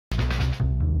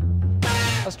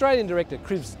Australian director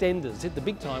Kriv Stenders hit the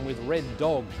big time with Red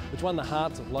Dog, which won the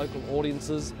hearts of local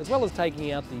audiences, as well as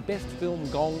taking out the Best Film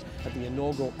Gong at the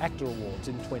inaugural Actor Awards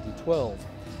in 2012.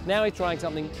 Now he's trying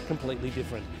something completely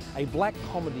different, a black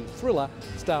comedy thriller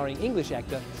starring English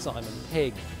actor Simon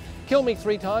Pegg. Kill Me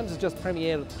Three Times has just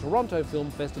premiered at the Toronto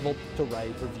Film Festival to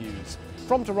rave reviews.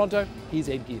 From Toronto, here's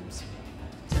Ed Gibbs.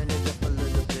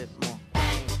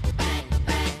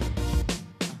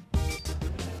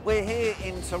 We're here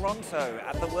in Toronto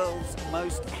at the world's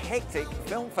most hectic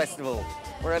film festival,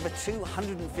 where over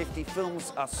 250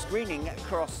 films are screening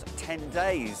across 10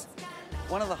 days.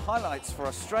 One of the highlights for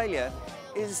Australia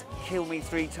is Kill Me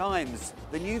Three Times,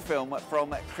 the new film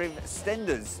from Kriv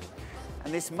Stenders.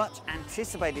 And this much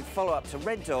anticipated follow-up to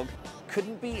Red Dog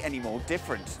couldn't be any more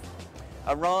different.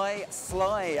 A wry,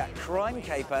 sly crime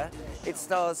caper, it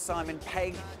stars Simon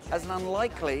Pegg as an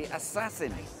unlikely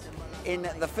assassin in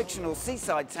the fictional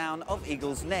seaside town of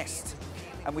Eagle's Nest.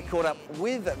 And we caught up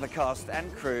with the cast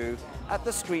and crew at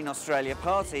the Screen Australia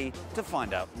party to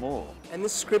find out more. And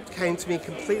this script came to me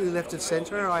completely left of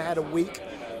centre. I had a week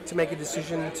to make a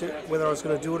decision to whether I was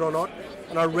going to do it or not.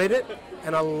 And I read it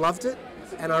and I loved it,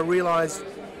 and I realised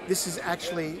this is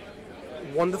actually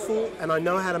wonderful and I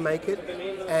know how to make it,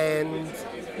 and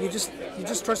you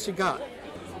just trust your gut.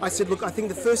 I said, look, I think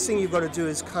the first thing you've got to do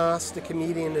is cast a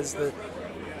comedian as the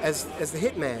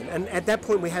hitman, and at that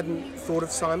point we hadn't thought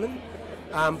of Simon,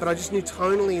 but I just knew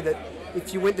tonally that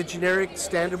if you went the generic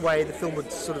standard way, the film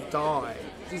would sort of die.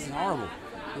 This is horrible.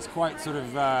 It's quite sort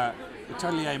of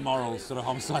totally amoral sort of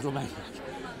homicidal maniac,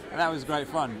 and that was great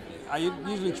fun. I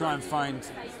usually try and find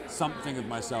something of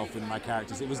myself in my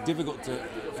characters. It was difficult to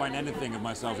find anything of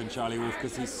myself in Charlie Wolf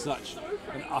because he's such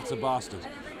an utter bastard,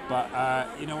 but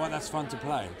you know what, that's fun to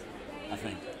play, I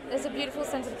think. There's a beautiful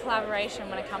sense of collaboration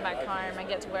when I come back home and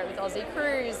get to work with Aussie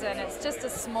crews, and it's just a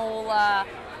smaller,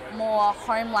 more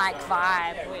home-like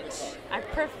vibe, which I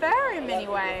prefer in many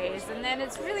ways. And then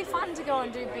it's really fun to go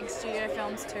and do big studio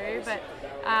films too, but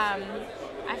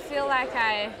I feel like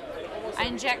I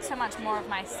inject so much more of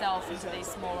myself into these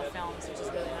smaller films, which is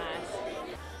really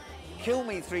nice. Kill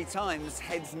Me Three Times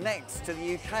heads next to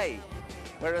the UK,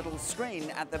 where it'll screen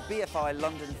at the BFI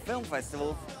London Film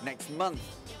Festival next month.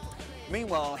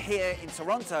 Meanwhile, here in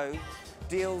Toronto,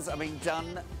 deals are being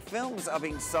done, films are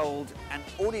being sold, and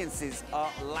audiences are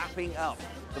lapping up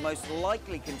the most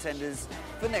likely contenders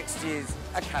for next year's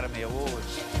Academy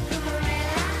Awards.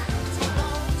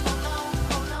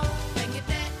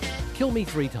 Kill Me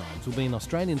Three Times will be in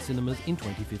Australian cinemas in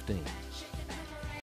 2015.